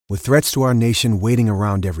With threats to our nation waiting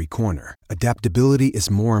around every corner, adaptability is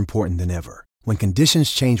more important than ever. When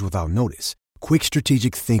conditions change without notice, quick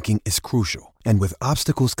strategic thinking is crucial. And with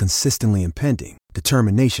obstacles consistently impending,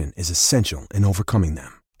 determination is essential in overcoming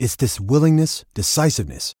them. It's this willingness,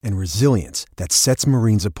 decisiveness, and resilience that sets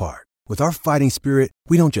Marines apart. With our fighting spirit,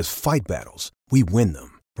 we don't just fight battles, we win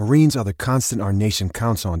them. Marines are the constant our nation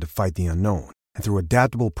counts on to fight the unknown. And through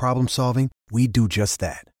adaptable problem solving, we do just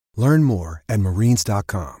that. Learn more at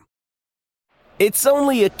marines.com. It's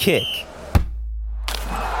only a kick,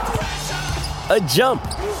 a jump,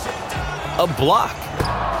 a block.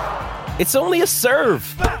 It's only a serve.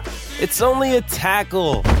 It's only a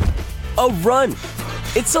tackle, a run.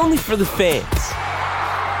 It's only for the fans.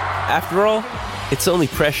 After all, it's only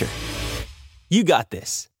pressure. You got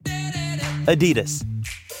this. Adidas.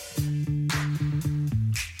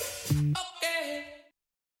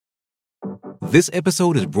 This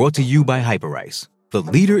episode is brought to you by Hyperice, the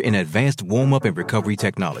leader in advanced warm-up and recovery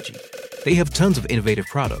technology. They have tons of innovative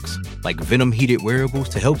products, like Venom-heated wearables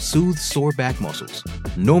to help soothe sore back muscles,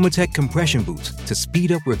 Normatec compression boots to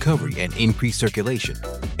speed up recovery and increase circulation,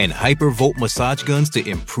 and Hypervolt massage guns to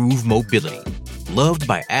improve mobility. Loved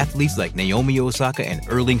by athletes like Naomi Osaka and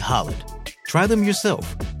Erling Haaland. Try them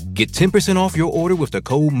yourself. Get 10% off your order with the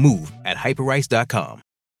code MOVE at Hyperice.com.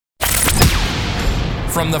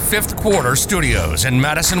 From the Fifth Quarter Studios in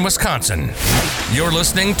Madison, Wisconsin, you're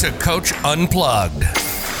listening to Coach Unplugged.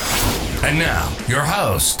 And now, your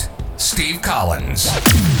host, Steve Collins.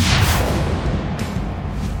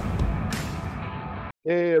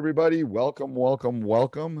 Hey, everybody. Welcome.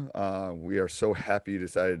 We are so happy you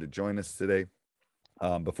decided to join us today.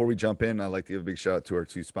 Before we jump in, I'd like to give a big shout out to our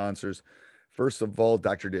two sponsors. First of all,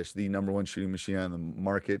 Dr. Dish, the number one shooting machine on the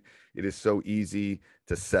market. It is so easy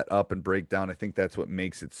to set up and break down. I think that's what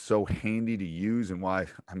makes it so handy to use and why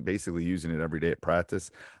I'm basically using it every day at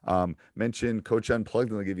practice. Mention Coach Unplugged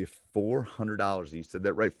and they'll give you $400. You said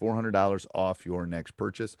that right, $400 off your next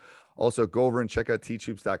purchase. Also, go over and check out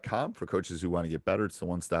teachhoops.com for coaches who want to get better. It's the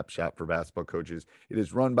one-stop shop for basketball coaches. It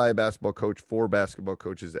is run by a basketball coach for basketball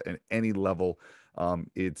coaches at any level.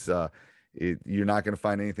 You're not going to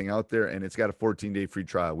find anything out there, and it's got a 14-day free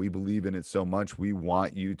trial. We believe in it so much. We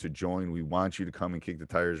want you to join. We want you to come and kick the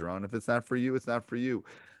tires around. If it's not for you, it's not for you.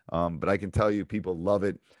 But I can tell you people love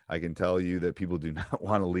it. I can tell you that people do not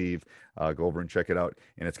want to leave. Go over and check it out.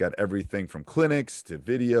 And it's got everything from clinics to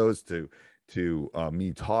videos to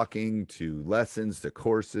me talking to lessons to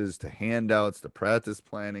courses to handouts to practice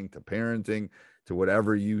planning to parenting to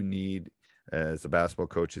whatever you need. As a basketball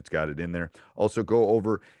coach, it's got it in there. Also, go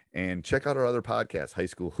over and check out our other podcasts, High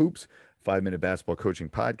School Hoops, 5-Minute Basketball Coaching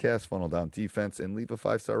Podcast, Funnel Down Defense, and leave a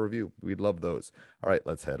 5-star review. We'd love those. All right,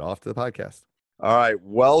 let's head off to the podcast. All right,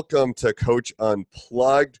 welcome to Coach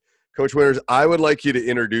Unplugged. Coach Winters, I would like you to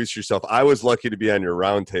introduce yourself. I was lucky to be on your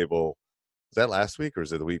roundtable. Was that last week or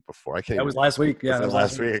was it the week before? I can't. That was last week. Yeah, that was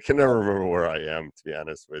last week. I can never remember where I am, to be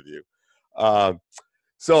honest with you.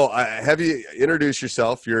 So have you introduce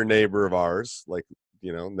yourself? You're a neighbor of ours, like,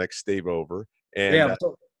 next stave over. And yeah,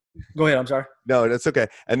 go ahead. I'm sorry. No, that's okay.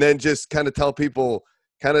 And then just kind of tell people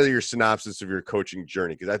kind of your synopsis of your coaching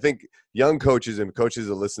journey. Because I think young coaches and coaches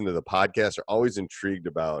that listen to the podcast are always intrigued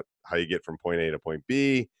about how you get from point A to point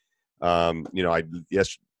B. Yesterday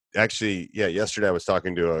I was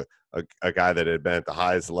talking to a guy that had been at the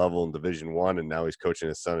highest level in Division I, and now he's coaching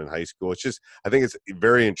his son in high school. It's just, I think it's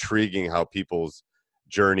very intriguing how people's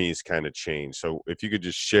journeys kind of change. So if you could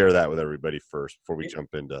just share that with everybody first before we jump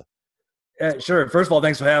into. Sure. First of all,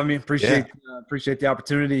 thanks for having me. Appreciate the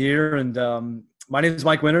opportunity here. And my name is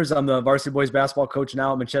Mike Winters. I'm the varsity boys basketball coach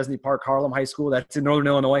now at McChesney Park Harlem High School. That's in Northern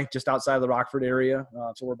Illinois, just outside of the Rockford area.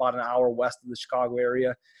 So we're about an hour west of the Chicago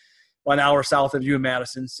area, about an hour south of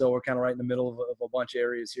Madison. So we're kind of right in the middle of a bunch of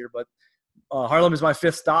areas here. But Harlem is my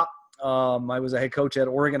fifth stop. I was a head coach at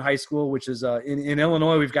Oregon High School, which is in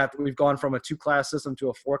Illinois. We've gone from a 2-class system to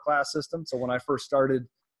a 4-class system. So when I first started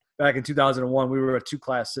back in 2001, we were a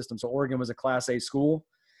 2-class system. So Oregon was a Class A school.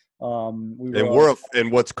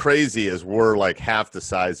 And what's crazy is we're like half the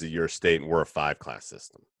size of your state, and we're a 5-class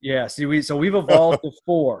system. Yeah. See, we've evolved to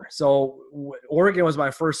 4. So Oregon was my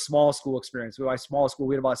first small school experience. My small school,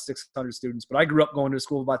 we had about 600 students, but I grew up going to a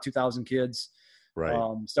school of about 2,000 kids. Right.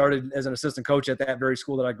 Started as an assistant coach at that very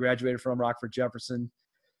school that I graduated from, Rockford Jefferson.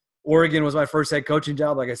 Oregon was my first head coaching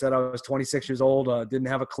job. Like I said, I was 26 years old. Didn't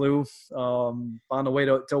have a clue. Found a way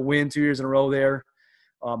to win 2 years in a row there.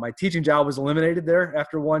 My teaching job was eliminated there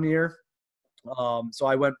after 1 year. So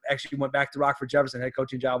I went back to Rockford Jefferson. Head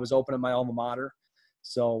coaching job was open in my alma mater.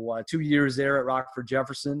 So 2 years there at Rockford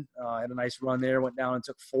Jefferson. Had a nice run there. Went down and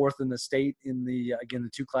took 4th in the state in the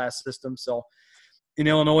 2-class system. So in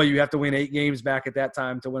Illinois, you have to win 8 games back at that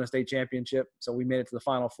time to win a state championship. So we made it to the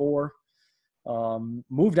Final Four.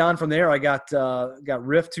 Moved on from there. I got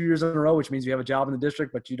RIF 2 years in a row, which means you have a job in the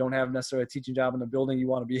district, but you don't have necessarily a teaching job in the building you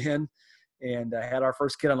want to be in. And I had our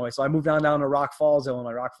first kid on the way. So I moved down to Rock Falls,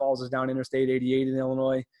 Illinois. Rock Falls is down Interstate 88 in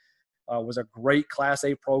Illinois. Was a great Class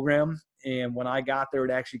A program. And when I got there,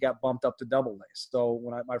 it actually got bumped up to AA. So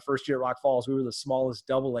when my first year at Rock Falls, we were the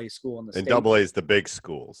smallest AA school in the state. And AA is the big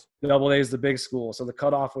schools. AA is the big school. So the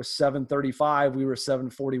cutoff was 735. We were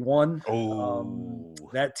 741. Oh.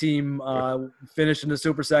 That team finished in the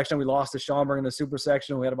super section. We lost to Schaumburg in the super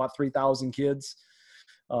section. We had about 3,000 kids.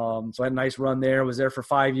 So I had a nice run there. Was there for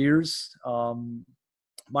 5 years.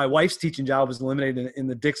 My wife's teaching job was eliminated in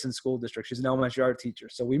the Dixon School District. She's an elementary art teacher.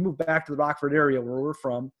 So we moved back to the Rockford area where we're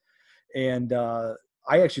from. And I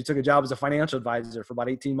actually took a job as a financial advisor for about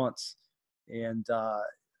 18 months. And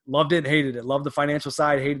loved it and hated it. Loved the financial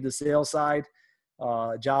side, hated the sales side.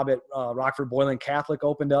 Job at Rockford Boylan Catholic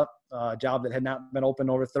opened up. A job that had not been open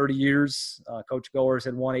over 30 years. Coach Goers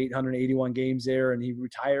had won 881 games there, and he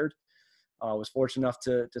retired. Was fortunate enough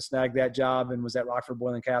to snag that job and was at Rockford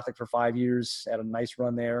Boylan Catholic for 5 years. Had a nice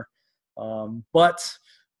run there. But,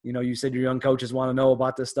 you know, you said your young coaches want to know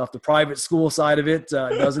about this stuff. The private school side of it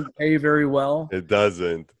doesn't pay very well. It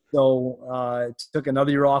doesn't. So took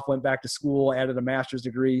another year off, went back to school, added a master's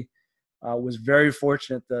degree. Was very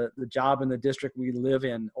fortunate. The job in the district we live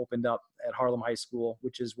in opened up at Harlem High School,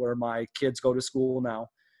 which is where my kids go to school now.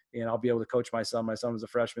 And I'll be able to coach my son. My son was a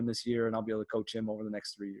freshman this year, and I'll be able to coach him over the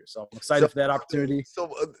next 3 years. So I'm excited for that opportunity.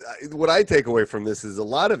 So what I take away from this is a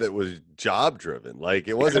lot of it was job driven. Like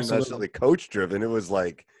it wasn't necessarily coach driven. It was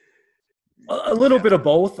like a little bit of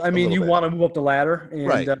both. I mean, you want to move up the ladder, and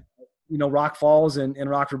right. You know, Rock Falls and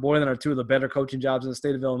Rockford Boylan are two of the better coaching jobs in the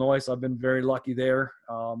state of Illinois. So I've been very lucky there.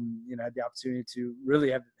 You know, I had the opportunity to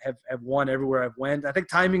really have won everywhere I've went. I think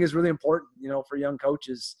timing is really important, you know, for young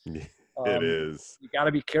coaches. It is. You got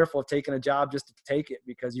to be careful of taking a job just to take it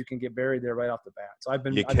because you can get buried there right off the bat. So I've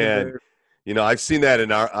been. You know, I've seen that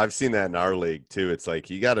in our league too. It's like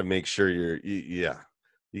you got to make sure you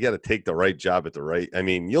got to take the right job at the right. I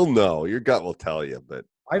mean, you'll know, your gut will tell you. But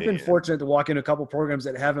I've been fortunate to walk into a couple programs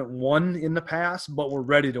that haven't won in the past, but were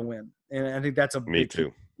ready to win, and I think that's me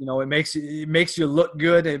too. You know, it makes you look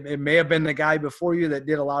good. It may have been the guy before you that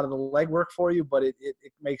did a lot of the legwork for you, but it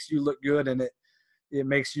makes you look good, and it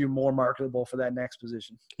makes you more marketable for that next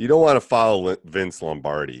position. You don't want to follow Vince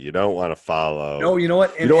Lombardi. You don't want to follow. No, you know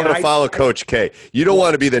what? You don't want to follow Coach K. You don't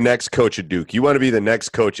want to be the next coach at Duke. You want to be the next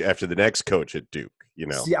coach after the next coach at Duke. You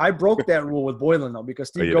know. See, I broke that rule with Boylan though because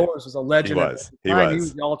Steve Goers was a legend. He was. He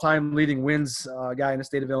was the all-time leading wins guy in the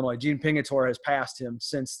state of Illinois. Gene Pingatore has passed him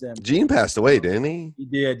since then. Gene passed away, didn't he? He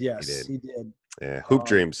did. Yes, he did. Yeah, Hoop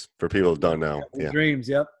Dreams for people who don't know. Hoop Dreams,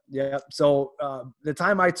 yep. So the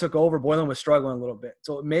time I took over, Boylan was struggling a little bit.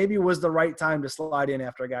 So it maybe was the right time to slide in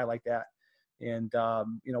after a guy like that. And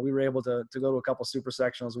you know, we were able to go to a couple super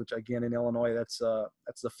sectionals, which again in Illinois, that's the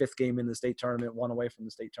 5th game in the state tournament, one away from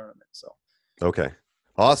the state tournament. So okay.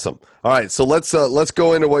 Awesome. All right, so let's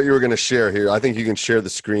go into what you were going to share here. I think you can share the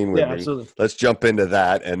screen with me. Absolutely. Let's jump into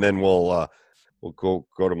that, and then we'll go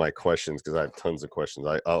to my questions because I have tons of questions.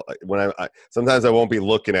 Sometimes I won't be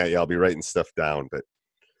looking at you. I'll be writing stuff down. But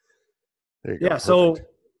there you go. Yeah. Perfect. So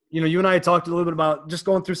you know, you and I talked a little bit about just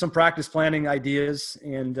going through some practice planning ideas,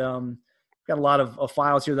 and got a lot of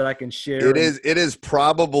files here that I can share. It is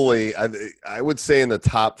probably, I would say, in the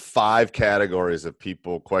top 5 categories of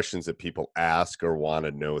questions that people ask or want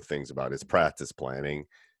to know things about is practice planning,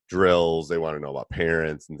 drills. They want to know about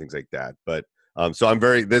parents and things like that. But so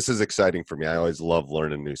this is exciting for me. I always love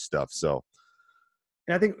learning new stuff. So.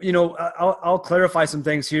 And I think, you know, I'll clarify some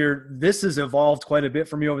things here. This has evolved quite a bit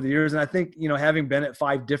for me over the years. And I think, you know, having been at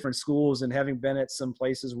 5 different schools and having been at some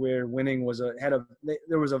places where winning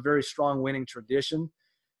there was a very strong winning tradition.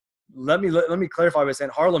 Let me clarify by saying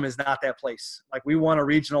Harlem is not that place. Like we won a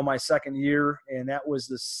regional my second year, and that was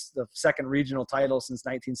the second regional title since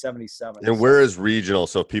 1977. And where is regional?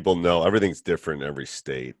 So people know everything's different in every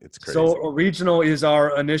state. It's crazy. So a regional is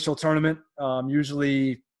our initial tournament,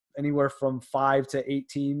 usually anywhere from 5 to 8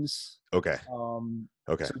 teams. Okay.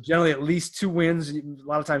 Okay. So generally at least 2 wins, a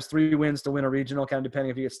lot of times 3 wins to win a regional, kind of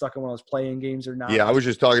depending if you get stuck in one of those playing games or not. Yeah, I was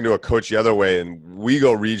just talking to a coach the other way, and we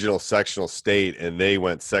go regional, sectional, state, and they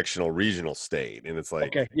went sectional, regional, state. And it's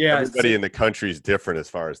like everybody in the country is different as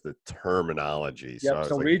far as the terminology. Yep,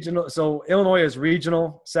 so regional. So Illinois is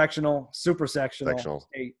regional, sectional, super sectional,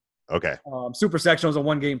 state. Okay. Super sectional is a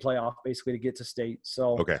 1-game playoff basically to get to state.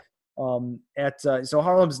 So okay. So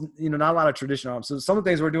Harlem's, not a lot of tradition Harlem. So some of the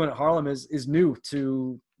things we're doing at Harlem is new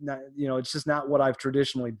to, it's just not what I've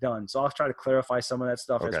traditionally done. So I'll try to clarify some of that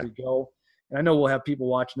stuff as we go. And I know we'll have people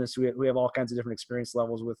watching this. We have all kinds of different experience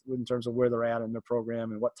levels with in terms of where they're at in their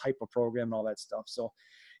program and what type of program and all that stuff. So,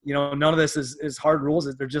 none of this is hard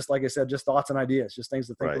rules. They're just, like I said, just thoughts and ideas, just things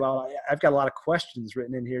to think about. I've got a lot of questions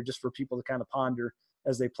written in here just for people to kind of ponder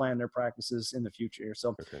as they plan their practices in the future.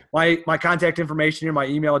 So my contact information here, my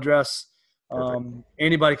email address,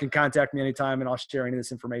 anybody can contact me anytime, and I'll share any of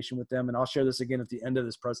this information with them. And I'll share this again at the end of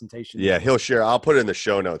this presentation. Yeah, he'll share. I'll put it in the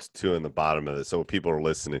show notes too, in the bottom of it, so people are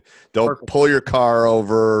listening. Don't pull your car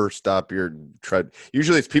over, stop your tread.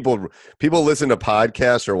 Usually it's people listen to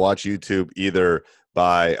podcasts or watch YouTube either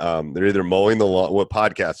by they're either mowing the lawn. What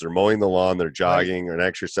podcasts? They're mowing the lawn, they're jogging or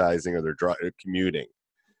exercising, or they're commuting.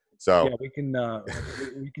 So we can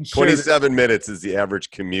share 27 minutes is the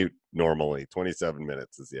average commute normally. 27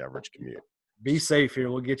 minutes is the average commute. Be safe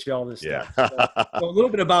here. We'll get you all this stuff. So a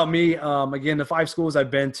little bit about me. Again, the 5 schools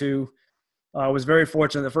I've been to, I was very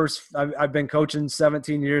fortunate. I've been coaching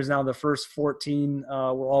 17 years now. The first 14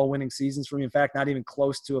 were all winning seasons for me. In fact, not even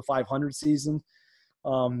close to a 500 season.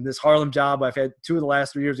 This Harlem job, I've had 2 of the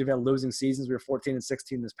last 3 years. We've had losing seasons. We were 14 and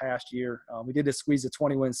 16 this past year. We did squeeze a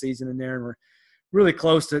 20-win season in there, and we're really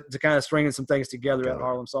close to kind of stringing some things together at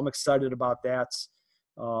Harlem. So I'm excited about that.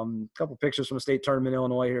 A couple pictures from a state tournament in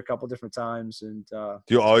Illinois here a couple different times. And do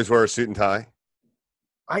you always wear a suit and tie?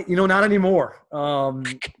 Not anymore.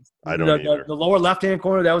 I don't either. The lower left-hand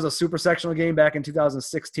corner, that was a super sectional game back in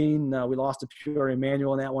 2016. We lost to Peoria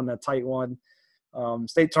Emmanuel in that one, a tight one.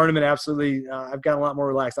 State tournament, absolutely. I've gotten a lot more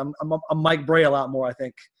relaxed. I'm Mike Bray a lot more, I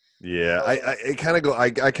think. Yeah, I kind of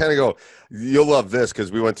go. You'll love this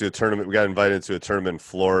because we went to a tournament. We got invited to a tournament in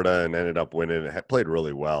Florida and ended up winning. It played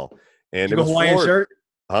really well. And you go Hawaiian shirt?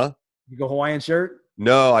 Huh? You go Hawaiian shirt?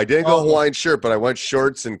 No, I didn't go Hawaiian shirt, but I went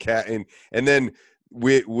shorts and then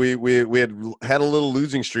we had a little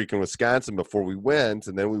losing streak in Wisconsin before we went,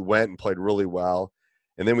 and then we went and played really well.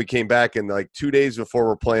 And then we came back, and like 2 days before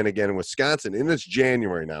we're playing again in Wisconsin, and it's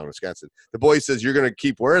January now in Wisconsin. The boy says, "You're going to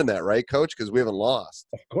keep wearing that, right, Coach? Because we haven't lost."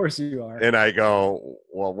 Of course you are. And I go,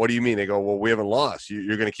 "Well, what do you mean?" They go, "Well, we haven't lost.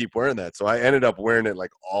 You're going to keep wearing that." So I ended up wearing it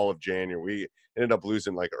like all of January. We ended up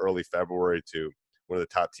losing like early February to one of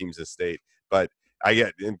the top teams in the state. But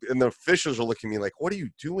and the officials are looking at me like, "What are you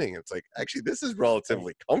doing?" It's like, actually, this is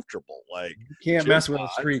relatively comfortable. Like, you can't mess with a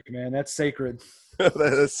streak, man. That's sacred.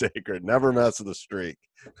 That is sacred. Never mess with a streak.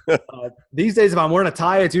 These days, if I'm wearing a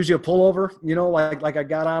tie, it's usually a pullover. Like I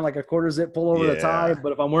got on like a quarter zip pullover the tie.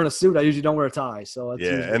 But if I'm wearing a suit, I usually don't wear a tie. So it's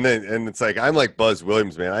usually... and it's like I'm like Buzz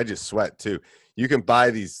Williams, man. I just sweat too. You can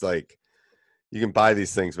buy these things,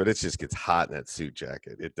 but it just gets hot in that suit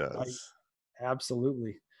jacket. It does.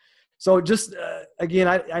 Absolutely. So just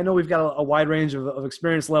again, I know we've got a wide range of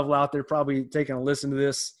experience level out there, probably taking a listen to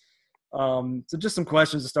this. So just some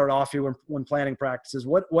questions to start off here when planning practices.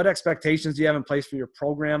 What expectations do you have in place for your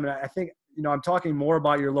program? And I think, I'm talking more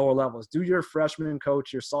about your lower levels. Do your freshman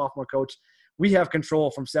coach, your sophomore coach, we have control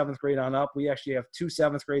from 7th grade on up. We actually have 2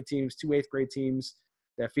 7th grade teams, 2 8th grade teams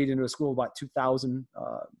that feed into a school of about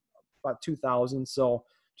 2,000. So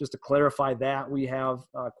just to clarify that, we have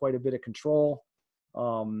quite a bit of control.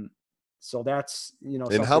 So that's,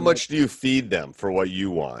 and how much do you feed them for what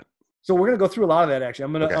you want? So we're going to go through a lot of that, actually.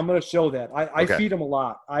 I'm going to show that. I feed them a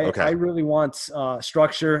lot. I really want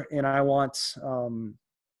structure, and I want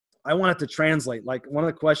it to translate. Like, one of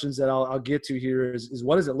the questions that I'll get to here is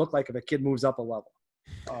what does it look like if a kid moves up a level?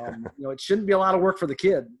 It shouldn't be a lot of work for the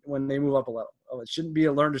kid when they move up a level. It shouldn't be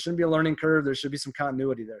there shouldn't be a learning curve. There should be some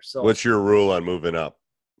continuity there. So what's your rule on moving up?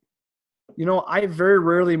 I very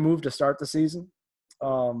rarely move to start the season.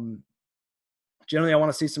 Generally, I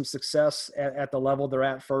want to see some success at the level they're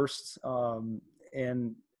at first.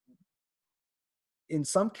 And in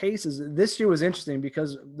some cases, this year was interesting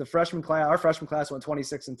because our freshman class went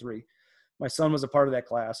 26-3. My son was a part of that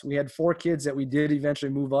class. We had 4 kids that we did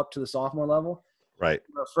eventually move up to the sophomore level. Right.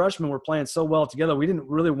 Our freshmen were playing so well together, we didn't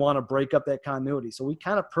really want to break up that continuity. So we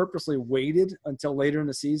kind of purposely waited until later in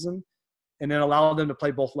the season and then allowed them to play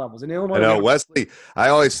both levels. In Illinois, I know Wesley. I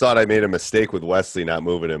always thought I made a mistake with Wesley not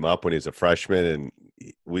moving him up when he was a freshman, and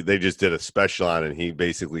they just did a special on it. And he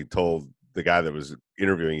basically told the guy that was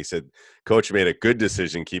interviewing, he said, "Coach made a good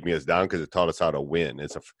decision keeping us down because it taught us how to win."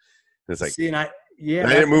 It's like, see, I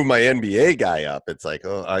didn't move my NBA guy up. It's like,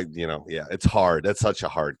 it's hard. That's such a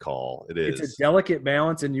hard call. It is. It's a delicate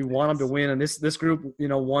balance, and you want them to win. And this group,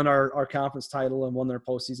 won our conference title and won their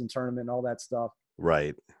postseason tournament and all that stuff.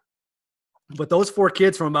 Right. But those 4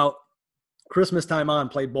 kids from about Christmas time on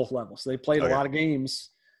played both levels. So they played a lot of games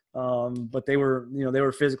But they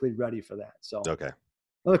were physically ready for that. So Okay.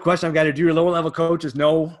 Another question I've got to do your lower level coaches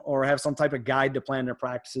know or have some type of guide to plan their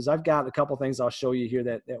practices. I've got a couple things I'll show you here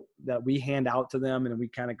that we hand out to them and we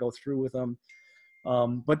kind of go through with them.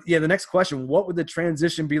 But yeah, the next question, what would the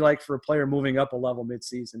transition be like for a player moving up a level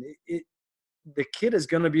midseason? The kid is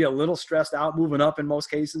going to be a little stressed out moving up in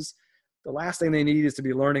most cases. The last thing they need is to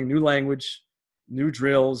be learning new language, new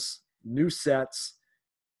drills, new sets.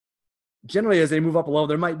 Generally, as they move up a level,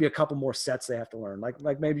 there might be a couple more sets they have to learn.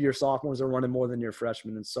 Like maybe your sophomores are running more than your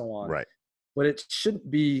freshmen and so on. Right. But it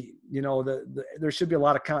shouldn't be, there should be a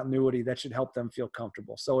lot of continuity that should help them feel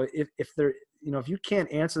comfortable. So if they're, if you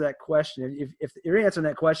can't answer that question, if you're answering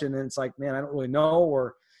that question and it's like, man, I don't really know,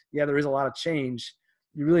 or yeah, there is a lot of change,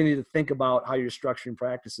 you really need to think about how you're structuring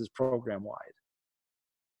practices program wide.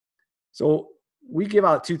 So we give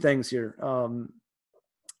out two things here.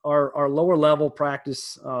 Our lower level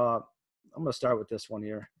practice, I'm going to start with this one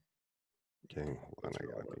here. Okay. I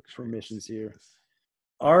gotta make sure permissions here.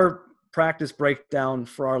 Our practice breakdown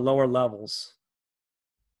for our lower levels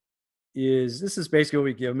this is basically what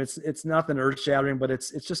we give them. It's nothing earth shattering, but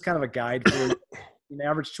it's just kind of a guide for an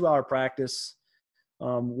average 2-hour practice.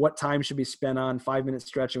 What time should be spent on 5-minute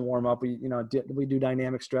stretch and warm up. We do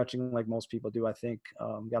dynamic stretching like most people do, I think.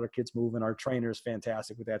 Got our kids moving. Our trainer is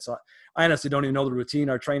fantastic with that. So I honestly don't even know the routine.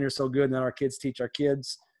 Our trainer's so good, and then our kids teach our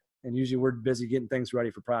kids. And usually we're busy getting things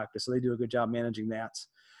ready for practice. So they do a good job managing that.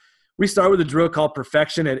 We start with a drill called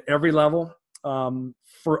Perfection at every level.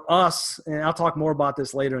 For us, and I'll talk more about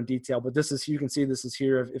this later in detail, but you can see this is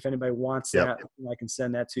here. If anybody wants that, I can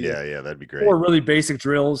send that to you. Yeah, that'd be great. 4 really basic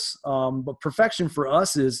drills. But perfection for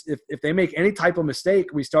us is if they make any type of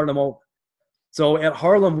mistake, we start them over. So at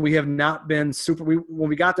Harlem, we have not been when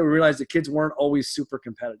we got there, we realized the kids weren't always super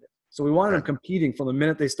competitive. So we wanted them competing from the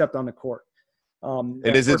minute they stepped on the court. And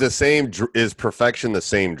is it the same? Is Perfection the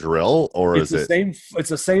same drill, or is it? It's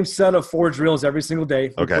the same set of 4 drills every single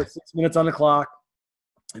day. We put 6 minutes on the clock.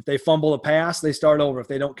 If they fumble a pass, they start over. If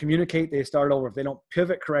they don't communicate, they start over. If they don't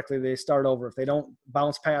pivot correctly, they start over. If they don't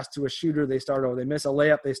bounce pass to a shooter, they start over. They miss a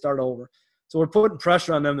layup, they start over. So we're putting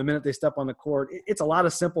pressure on them the minute they step on the court. It's a lot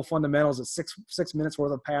of simple fundamentals. It's 6 minutes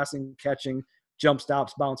worth of passing, catching, jump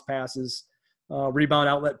stops, bounce passes. Rebound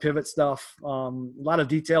outlet pivot stuff. A lot of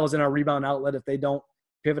details in our rebound outlet. If they don't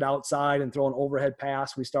pivot outside and throw an overhead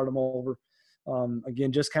pass, we start them over.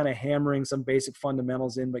 Again, just kind of hammering some basic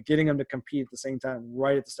fundamentals in, but getting them to compete at the same time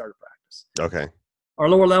right at the start of practice. Okay. Our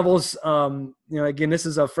lower levels, again, this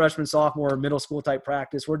is a freshman, sophomore, middle school type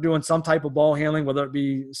practice. We're doing some type of ball handling, whether it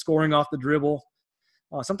be scoring off the dribble.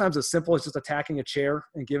 Sometimes as simple as just attacking a chair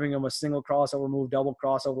and giving them a single crossover move, double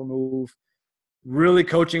crossover move. Really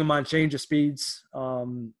coaching them on change of speeds.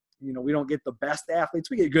 We don't get the best athletes.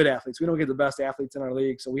 We get good athletes. We don't get the best athletes in our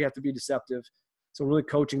league, so we have to be deceptive. So really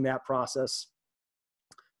coaching that process.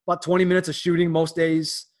 About 20 minutes of shooting most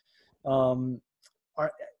days. And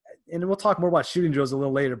we'll talk more about shooting drills a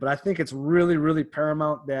little later, but I think it's really, really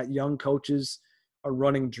paramount that young coaches are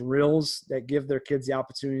running drills that give their kids the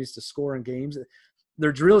opportunities to score in games.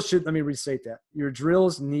 Their drills let me restate that. Your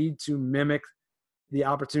drills need to mimic the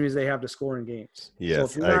opportunities they have to score in games. Yes, so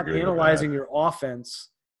if you're not analyzing your offense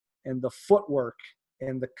and the footwork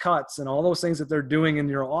and the cuts and all those things that they're doing in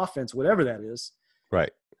your offense, whatever that is, right?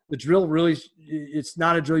 The drill it's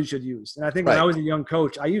not a drill you should use. And I think when I was a young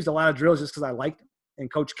coach, I used a lot of drills just because I liked them. And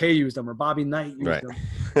Coach K used them or Bobby Knight used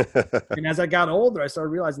them. And as I got older, I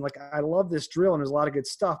started realizing, I love this drill and there's a lot of good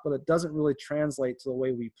stuff, but it doesn't really translate to the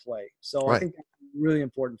way we play. So I think that's really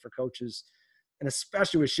important for coaches. And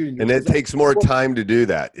especially with shooting. And it takes more time to do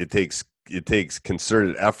that. It takes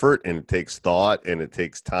concerted effort, and it takes thought, and it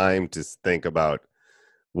takes time to think about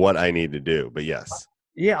what I need to do. But yes.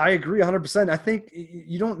 Yeah, I agree 100%. I think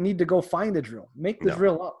you don't need to go find a drill. Make the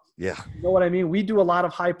drill up. Yeah. You know what I mean? We do a lot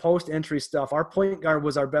of high post entry stuff. Our point guard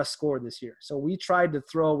was our best scorer this year. So we tried to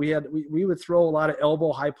throw, we would throw a lot of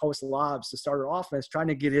elbow high post lobs to start our offense, trying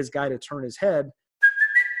to get his guy to turn his head.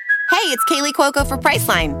 Hey, it's Kaylee Cuoco for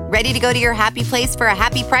Priceline. Ready to go to your happy place for a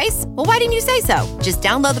happy price? Well, why didn't you say so? Just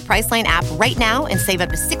download the Priceline app right now and save up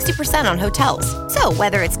to 60% on hotels. So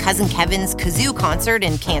whether it's Cousin Kevin's Kazoo Concert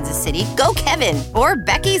in Kansas City, go Kevin, or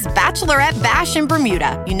Becky's Bachelorette Bash in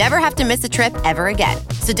Bermuda, you never have to miss a trip ever again.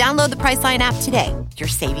 So download the Priceline app today. Your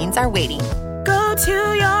savings are waiting. Go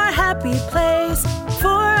to your happy place for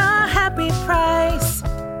a happy price.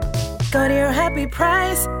 Go to your happy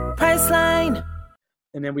price, Priceline.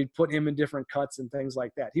 And then we'd put him in different cuts and things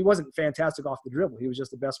like that. He wasn't fantastic off the dribble. He was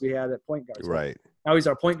just the best we had at point guard. Right. Now he's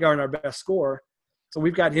our point guard and our best scorer. So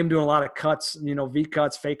we've got him doing a lot of cuts, V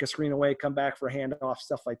cuts, fake a screen away, come back for a handoff,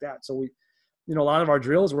 stuff like that. So a lot of our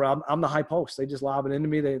drills where I'm the high post. They just lob it into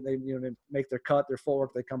me. They make their cut, their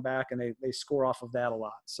footwork, they come back and they score off of that a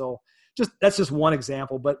lot. So that's just one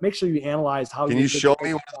example, but make sure you analyze how. Can you show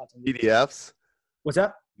me one of those PDFs? What's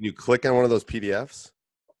that? Can you click on one of those PDFs?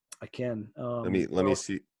 I can. Let me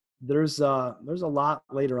see. There's a lot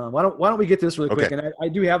later on. Why don't we get to this really quick? And I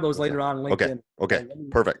do have those later on LinkedIn. Okay.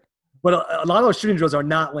 Perfect. But a lot of those shooting drills are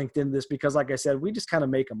not linked in this because, like I said, we just kind of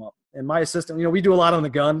make them up. And my assistant, we do a lot on the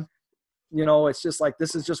gun. It's just like,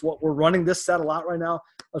 this is just what we're running this set a lot right now.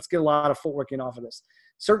 Let's get a lot of footwork in off of this.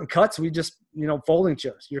 Certain cuts, we just, folding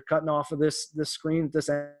chairs. You're cutting off of this screen, this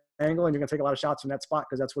angle, and you're going to take a lot of shots from that spot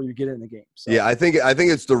because that's where you get it in the game. So. Yeah, I think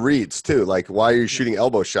it's the reads too. Like, why are you shooting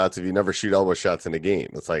elbow shots if you never shoot elbow shots in a game?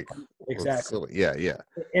 It's like exactly. Yeah.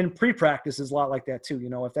 And pre-practice is a lot like that too.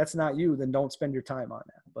 If that's not you, then don't spend your time on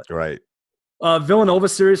that. But right. Villanova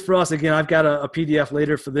series for us, again, I've got a PDF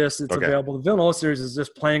later for this. It's available. The Villanova series is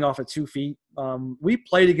just playing off at 2 feet. We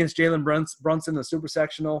played against Jalen Brunson in the super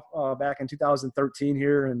sectional back in 2013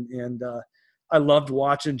 here, and I loved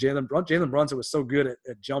watching Jalen Brunson. Jalen Brunson was so good at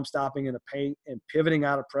jump stopping in the paint and pivoting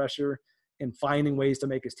out of pressure and finding ways to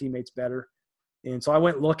make his teammates better. And so I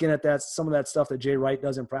went looking at some of that stuff that Jay Wright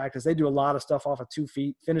does in practice. They do a lot of stuff off of 2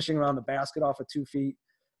 feet, finishing around the basket off of 2 feet.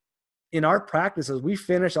 In our practices, we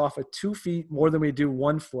finish off of 2 feet more than we do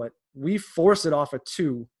 1 foot. We force it off of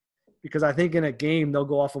 2 because I think in a game they'll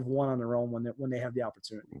go off of 1 on their own when they have the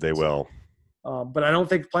opportunity. They will. But I don't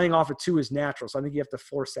think playing off of 2 is natural, so I think you have to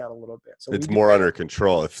force that a little bit. So it's more under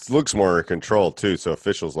control. It looks more under control too, so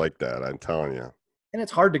officials like that, I'm telling you. And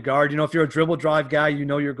it's hard to guard. If you're a dribble drive guy,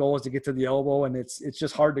 your goal is to get to the elbow, and it's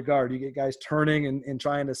just hard to guard. You get guys turning and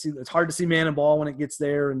trying to see. It's hard to see man and ball when it gets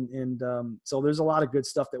there, and so there's a lot of good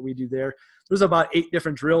stuff that we do there. There's about 8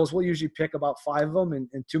 different drills. We'll usually pick about 5 of them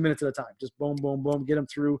in 2 minutes at a time. Just boom, boom, boom, get them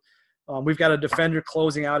through. We've got a defender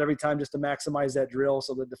closing out every time just to maximize that drill.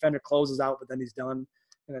 So the defender closes out, but then he's done,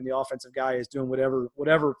 and then the offensive guy is doing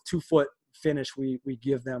whatever 2-foot finish we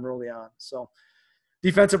give them early on. So.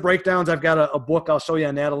 Defensive breakdowns, I've got a book. I'll show you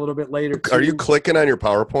on that a little bit later, too. Are you clicking on your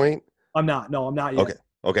PowerPoint? I'm not. No, I'm not yet.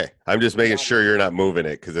 Okay. I'm just making sure you're not moving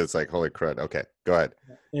it because it's like, holy crud. Okay, go ahead.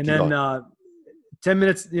 And then 10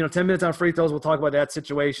 minutes, 10 minutes on free throws. We'll talk about that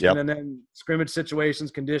situation. Yep. And then scrimmage situations,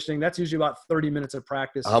 conditioning. That's usually about 30 minutes of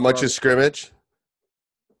practice. How much is scrimmage?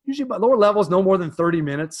 Usually about lower levels, no more than 30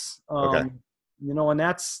 minutes. Okay. And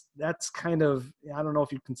that's kind of, I don't know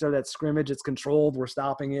if you consider that scrimmage. It's controlled. We're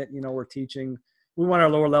stopping it. We're teaching. We want our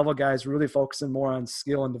lower level guys really focusing more on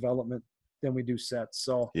skill and development than we do sets.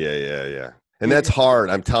 So yeah. And that's hard.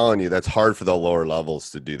 I'm telling you, that's hard for the lower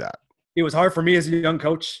levels to do that. It was hard for me as a young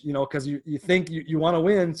coach, because you think you want to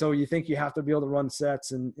win. So you think you have to be able to run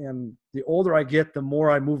sets. And the older I get, the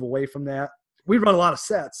more I move away from that. We run a lot of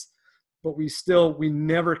sets, but we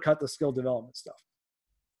never cut the skill development stuff.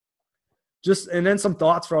 And then some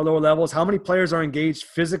thoughts for our lower levels. How many players are engaged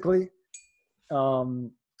physically?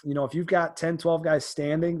 If you've got 10, 12 guys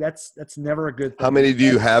standing, that's never a good thing. How many do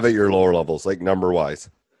you have at your lower levels, like number-wise?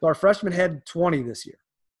 So our freshmen had 20 this year.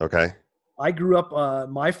 Okay. I grew up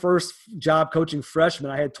my first job coaching freshmen,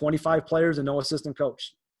 I had 25 players and no assistant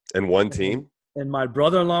coach. And one team? And my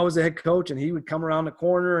brother-in-law was the head coach, and he would come around the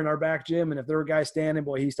corner in our back gym, and if there were guys standing,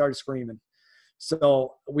 boy, he started screaming.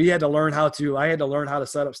 So I had to learn how to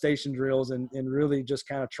set up station drills and really just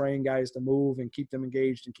kind of train guys to move and keep them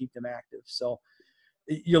engaged and keep them active. So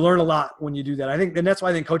you learn a lot when you do that. And that's why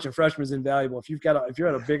I think coaching freshmen is invaluable. If you're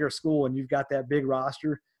at a bigger school and you've got that big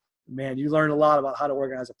roster, man, you learn a lot about how to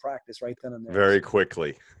organize a practice right then and there. Very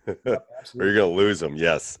quickly. Yep, or you're going to lose them.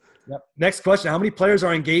 Yes. Yep. Next question. How many players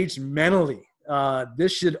are engaged mentally?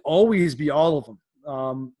 This should always be all of them.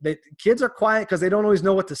 Kids are quiet because they don't always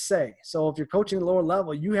know what to say. So if you're coaching at a lower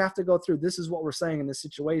level, you have to go through, this is what we're saying in this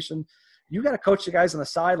situation. You got to coach the guys on the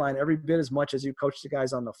sideline every bit as much as you coach the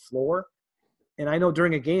guys on the floor. And I know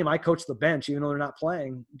during a game, I coach the bench, even though they're not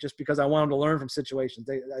playing, just because I want them to learn from situations.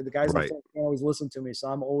 The guys on the floor can't always listen to me, so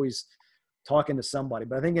I'm always talking to somebody.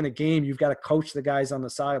 But I think in a game, you've got to coach the guys on the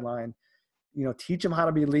sideline, teach them how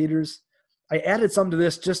to be leaders. I added something to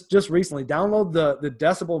this just recently. Download the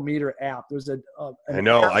Decibel Meter app. There's I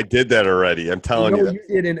know. I did that already. I'm telling you.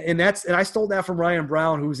 You did, and I stole that from Ryan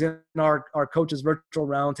Brown, who's in our coaches virtual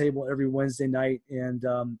roundtable every Wednesday night. And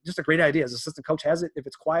just a great idea. As assistant coach has it. If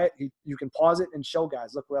it's quiet, you can pause it and show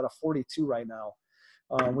guys. Look, we're at a 42 right now,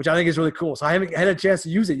 which I think is really cool. So I haven't had a chance to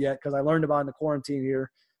use it yet because I learned about it in the quarantine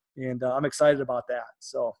here, and I'm excited about that.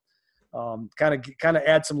 So kind of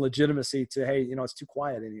add some legitimacy to, hey, it's too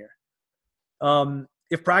quiet in here.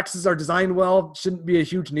 If practices are designed well, shouldn't be a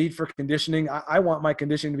huge need for conditioning. I want my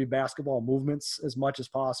conditioning to be basketball movements as much as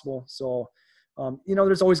possible. So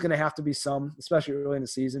There's always going to have to be some, especially early in the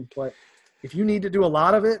season. But if you need to do a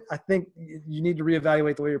lot of it, I think you need to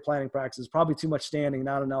reevaluate the way you're planning practices. Probably too much standing,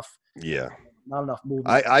 not enough. Yeah. Not enough movement.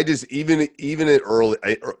 I just even at early,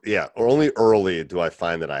 only early do I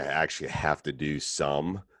find that I actually have to do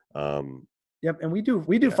some. Yep, and we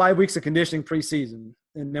do 5 weeks of conditioning preseason,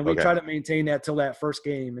 and then we try to maintain that till that first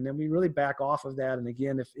game, and then we really back off of that. And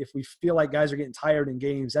again, if we feel like guys are getting tired in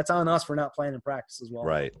games, that's on us for not playing in practice as well.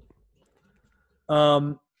 Right.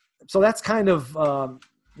 So that's kind of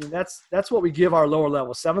that's what we give our lower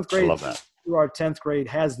level. 7th grade through our 10th grade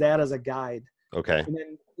has that as a guide. Okay. And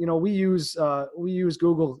then we use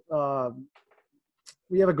Google.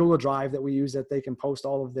 We have a Google Drive that we use that they can post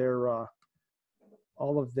all of their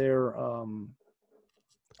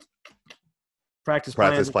practice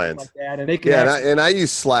plans. Like that, and they can and I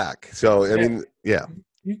use Slack. So I mean, yeah.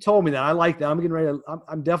 You told me that. I like that. I'm getting ready.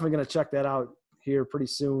 I'm definitely going to check that out here pretty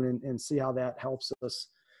soon and see how that helps us.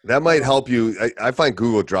 That might help you. I find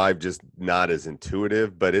Google Drive just not as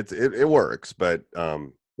intuitive, but it works. But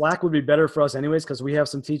Slack would be better for us anyways, because we have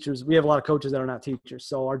some teachers. We have a lot of coaches that are not teachers,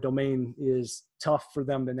 so our domain is tough for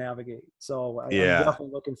them to navigate. So I'm definitely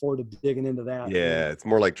looking forward to digging into that. Yeah, it's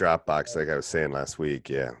more like Dropbox, like I was saying last week.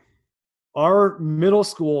 Yeah. Our middle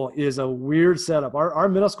school is a weird setup. Our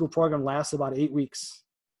middle school program lasts about 8 weeks.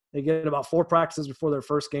 They get about 4 practices before their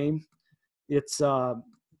first game. It's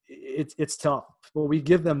tough, but we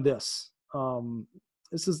give them this.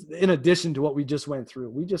 This is in addition to what we just went through.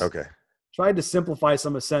 We just tried to simplify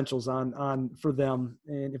some essentials on for them,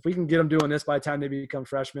 and if we can get them doing this by the time they become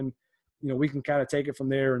freshmen, we can kind of take it from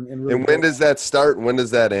there. And really. And when does that start? When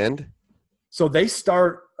does that end? So they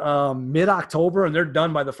start mid-October and they're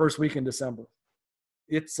done by the first week in December.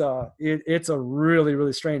 It's a really,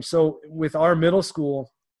 really strange. So with our middle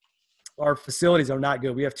school, our facilities are not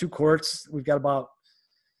good. We have 2 courts. We've got about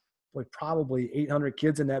probably 800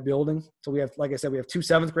 kids in that building. So we have, like I said, we have 2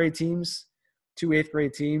 7th grade teams, 2 8th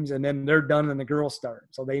grade teams, and then they're done and the girls start.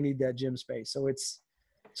 So they need that gym space. So it's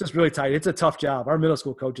just really tight. It's a tough job. Our middle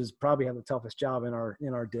school coaches probably have the toughest job in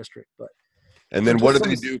our district. And then what do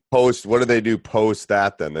they do post? What do they do post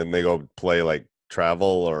that then? Then they go play like travel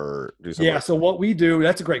or do something? Yeah. So what we do,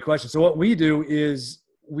 that's a great question. So what we do is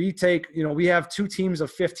we take, we have 2 teams of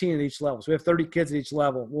 15 at each level. So we have 30 kids at each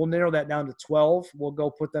level. We'll narrow that down to 12. We'll go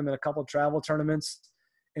put them in a couple of travel tournaments.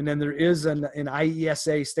 And then there is an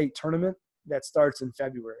IESA state tournament that starts in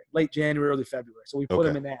February, late January, early February. So we put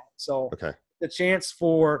them in that. So the chance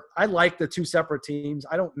I like the 2 separate teams.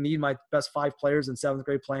 I don't need my best 5 players in 7th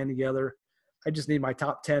grade playing together. I just need my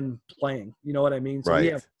top 10 playing. You know what I mean? So we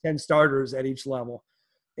have 10 starters at each level.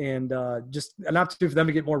 And just an opportunity for them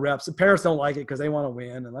to get more reps. The parents don't like it because they want to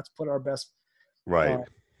win, and let's put our best. Right.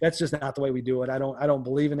 That's just not the way we do it. I don't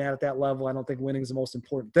believe in that at that level. I don't think winning is the most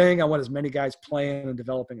important thing. I want as many guys playing and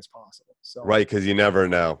developing as possible. So because you never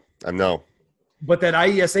know. I know. But that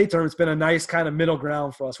IESA tournament's been a nice kind of middle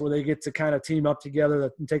ground for us, where they get to kind of team up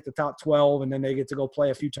together and take the top 12, and then they get to go play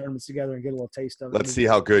a few tournaments together and get a little taste of it. Let's see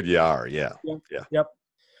how good you are. Yeah. Yep.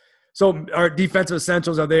 So our defensive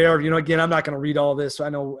essentials are there. Again, I'm not going to read all this. So I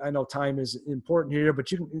know time is important here,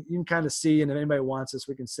 but you can kind of see, and if anybody wants this,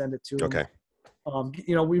 we can send it to them. Okay.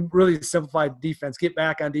 We really simplified defense. Get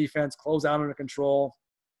back on defense, close out under control,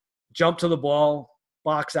 jump to the ball,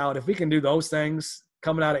 box out. If we can do those things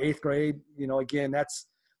coming out of 8th grade, again,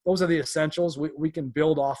 those are the essentials. We can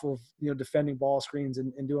build off of, defending ball screens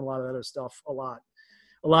and doing a lot of other stuff a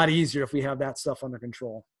lot easier if we have that stuff under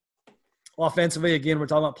control. Offensively, again, we're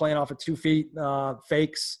talking about playing off of 2 feet,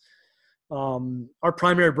 fakes. Our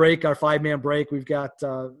primary break, our 5-man break, we've got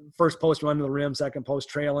first post run to the rim, second post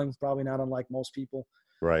trailing, probably not unlike most people.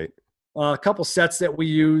 Right. A couple sets that we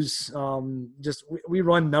use, we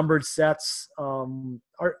run numbered sets.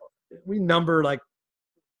 We number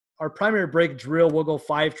our primary break drill. We'll go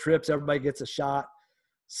 5 trips. Everybody gets a shot.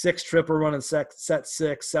 6 trip, we're running set 6.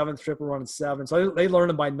 7th trip, we're running 7. So they learn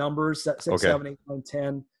them by numbers, set 6, 7, 8, 9,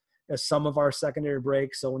 10. As some of our secondary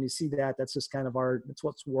breaks. So when you see that, that's just kind of it's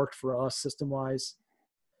what's worked for us system-wise.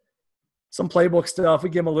 Some playbook stuff, we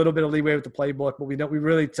give them a little bit of leeway with the playbook, but we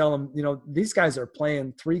really tell them, these guys are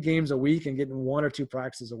playing 3 games a week and getting 1 or 2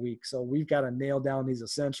 practices a week. So we've got to nail down these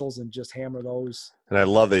essentials and just hammer those. And I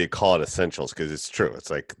love that you call it essentials, because it's true. It's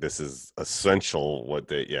like, this is essential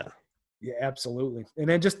Yeah, absolutely. And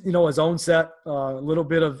then just, his own set, a little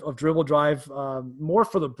bit of dribble drive, more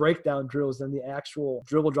for the breakdown drills than the actual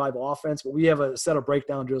dribble drive offense. But we have a set of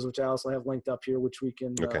breakdown drills, which I also have linked up here, which we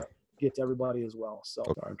can get to everybody as well. So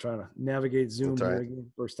I'm trying to navigate Zoom here again.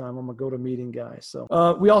 First time I'm a GoToMeeting guy. So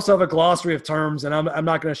we also have a glossary of terms, and I'm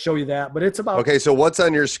not going to show you that, but it's about. Okay, so what's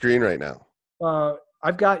on your screen right now?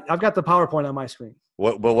 I've got the PowerPoint on my screen.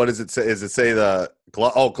 What does it say? Does it say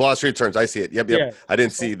glossary of terms? I see it. Yep. Yeah. I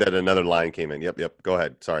didn't see that another line came in. Yep. Go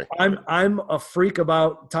ahead. Sorry. I'm a freak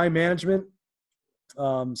about time management.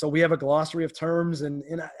 So we have a glossary of terms, and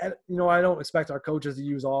I don't expect our coaches to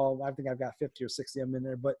use all. I think I've got 50 or 60 of them in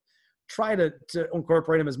there, but try to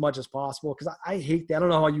incorporate them as much as possible, because I hate that. I don't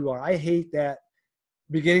know how you are. I hate that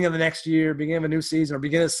beginning of the next year, beginning of a new season, or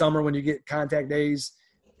beginning of summer when you get contact days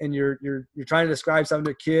and you're trying to describe something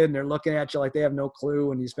to a kid and they're looking at you like they have no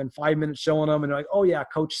clue, and you spend 5 minutes showing them and they're like, oh yeah,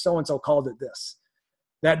 coach so-and-so called it this.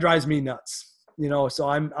 That drives me nuts. So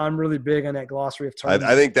I'm really big on that glossary of terms.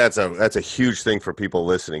 I think that's a huge thing for people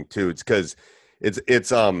listening too. It's because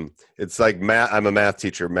it's like math. I'm a math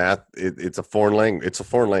teacher. Math, it's a foreign language. It's a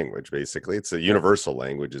foreign language, basically. It's a universal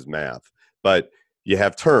language is math. But you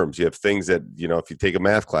have terms. You have things that, if you take a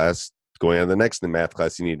math class, going on the next math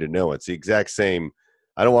class, you need to know. It's the exact same.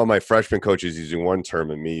 I don't want my freshman coaches using one term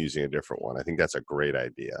and me using a different one. I think that's a great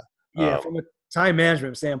idea. Yeah, from a time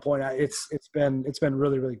management standpoint, it's been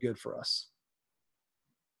really, really good for us.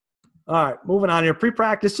 All right, moving on here.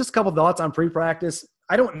 Pre-practice, just a couple thoughts on pre-practice.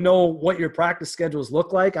 I don't know what your practice schedules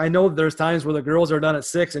look like. I know there's times where the girls are done at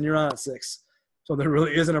 6 and you're on at 6. So there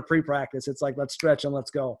really isn't a pre-practice. It's like, let's stretch and let's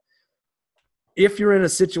go. If you're in a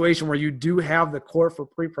situation where you do have the court for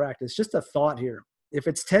pre-practice, just a thought here. If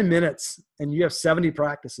it's 10 minutes and you have 70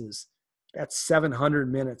 practices, that's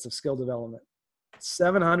 700 minutes of skill development.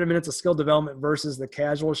 700 minutes of skill development versus the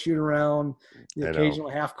casual shoot around, the occasional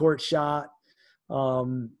half-court shot.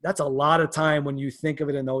 That's a lot of time when you think of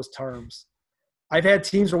it in those terms. I've had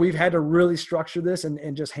teams where we've had to really structure this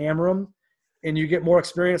and just hammer them, and you get more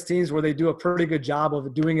experienced teams where they do a pretty good job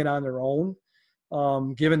of doing it on their own,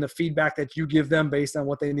 given the feedback that you give them based on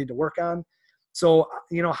what they need to work on. So,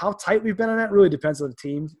 how tight we've been on that really depends on the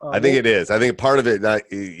team. I think it is. I think part of it,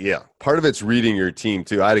 part of it's reading your team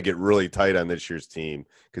too. I had to get really tight on this year's team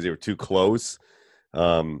because they were too close.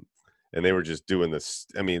 And they were just doing this.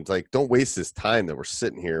 I mean, it's like, don't waste this time that we're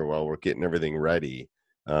sitting here while we're getting everything ready.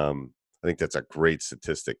 I think that's a great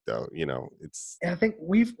statistic, though. And I think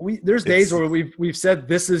there's days where we've said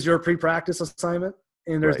this is your pre-practice assignment,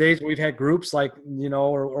 and there's days where we've had groups like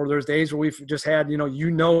or there's days where we've just had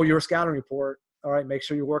your scouting report. All right, make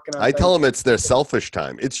sure you're working on. I tell them it's their selfish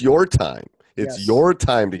time. It's your time. It's your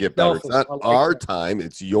time to get better. It's not our time.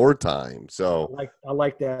 It's your time. So I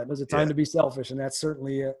like that. There's a time to be selfish, and that's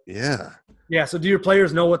certainly it. Yeah. Yeah. So do your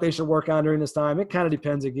players know what they should work on during this time? It kind of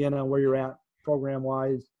depends again on where you're at program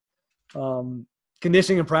wise.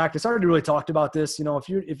 Conditioning and practice. I already really talked about this.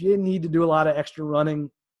 If you need to do a lot of extra running,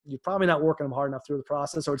 you're probably not working them hard enough through the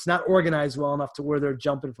process, or it's not organized well enough to where they're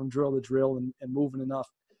jumping from drill to drill and moving enough.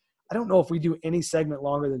 I don't know if we do any segment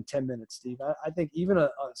longer than 10 minutes, Steve. I think even a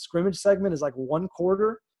scrimmage segment is like 1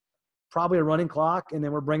 quarter, probably a running clock, and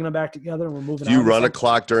then we're bringing them back together and we're moving on. Do you run a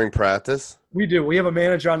clock during practice? We do. We have a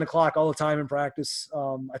manager on the clock all the time in practice.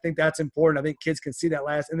 I think that's important. I think kids can see that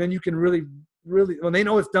last. And then you can really, when they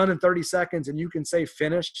know it's done in 30 seconds and you can say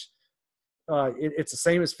finish, it's the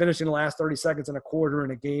same as finishing the last 30 seconds in a quarter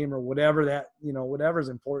in a game or whatever that, whatever is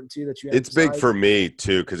important to you that you have. It's big for me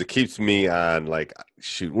too, because it keeps me on we're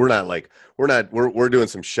doing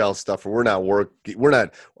some shell stuff, or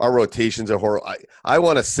our rotations are horrible. I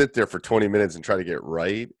want to sit there for 20 minutes and try to get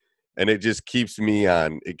right. And it just keeps me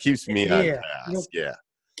on. It keeps me on task.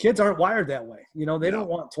 Kids aren't wired that way. They don't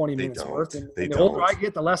want 20 minutes worth. And the older I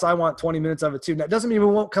get, the less I want 20 minutes of it too. That doesn't mean we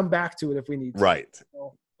won't come back to it if we need to. Right.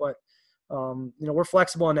 But we're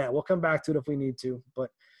flexible on that. We'll come back to it if we need to. But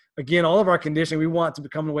again, all of our conditioning, we want to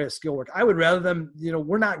become the way of skill work. I would rather them,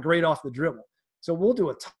 we're not great off the dribble. So we'll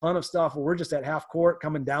do a ton of stuff where we're just at half court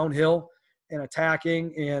coming downhill and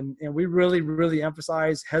attacking. And we really, really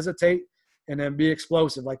emphasize hesitate and then be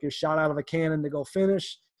explosive. Like you're shot out of a cannon to go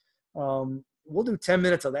finish. We'll do 10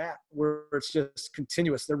 minutes of that where it's just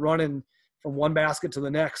continuous. They're running from one basket to the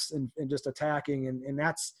next and just attacking. And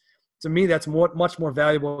that's, to me, that's much more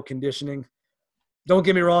valuable conditioning. Don't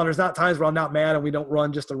get me wrong. There's not times where I'm not mad and we don't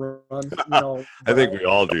run just to run. I think we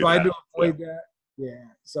all do. Try to avoid that. Yeah.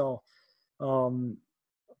 So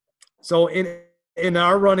in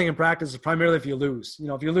our running and practice, primarily if you lose.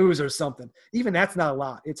 If you lose or something, even that's not a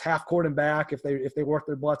lot. It's half court and back. If they work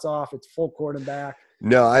their butts off, it's full court and back.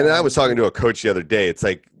 No, I was talking to a coach the other day. It's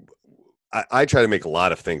like I try to make a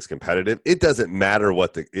lot of things competitive. It doesn't matter when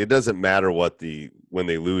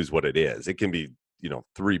they lose what it is. It can be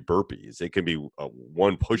 3 burpees. It can be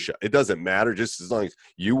 1 push-up. It doesn't matter. Just as long as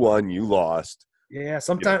you won, you lost. Yeah,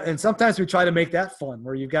 sometimes we try to make that fun,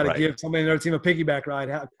 where you've got to give somebody on their team a piggyback ride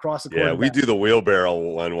across the court. Yeah, we do the wheelbarrow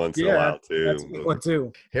one once in a while too. That's a good one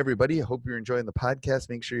too. Hey everybody, I hope you're enjoying the podcast.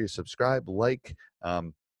 Make sure you subscribe, like.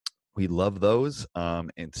 We love those.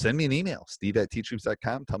 And send me an email,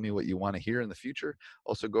 steve@teachhoops.com. Tell me what you want to hear in the future.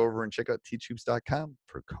 Also go over and check out teachhoops.com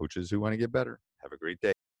for coaches who want to get better. Have a great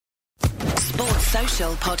day. Sports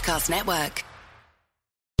Social Podcast Network.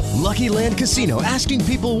 Lucky Land Casino, asking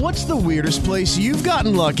people, what's the weirdest place you've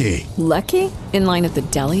gotten lucky? Lucky? In line at the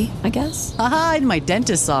deli, I guess? Aha, in my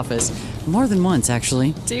dentist's office. More than once,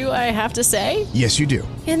 actually. Do I have to say? Yes, you do.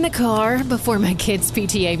 In the car before my kids'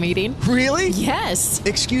 PTA meeting. Really? Yes.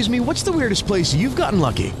 Excuse me, what's the weirdest place you've gotten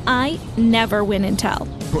lucky? I never win and tell.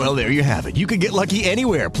 Well, there you have it. You can get lucky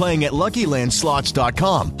anywhere, playing at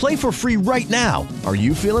LuckyLandSlots.com. Play for free right now. Are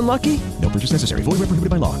you feeling lucky? No purchase necessary. Void where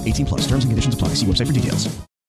prohibited by law. 18+. Terms and conditions apply. See website for details.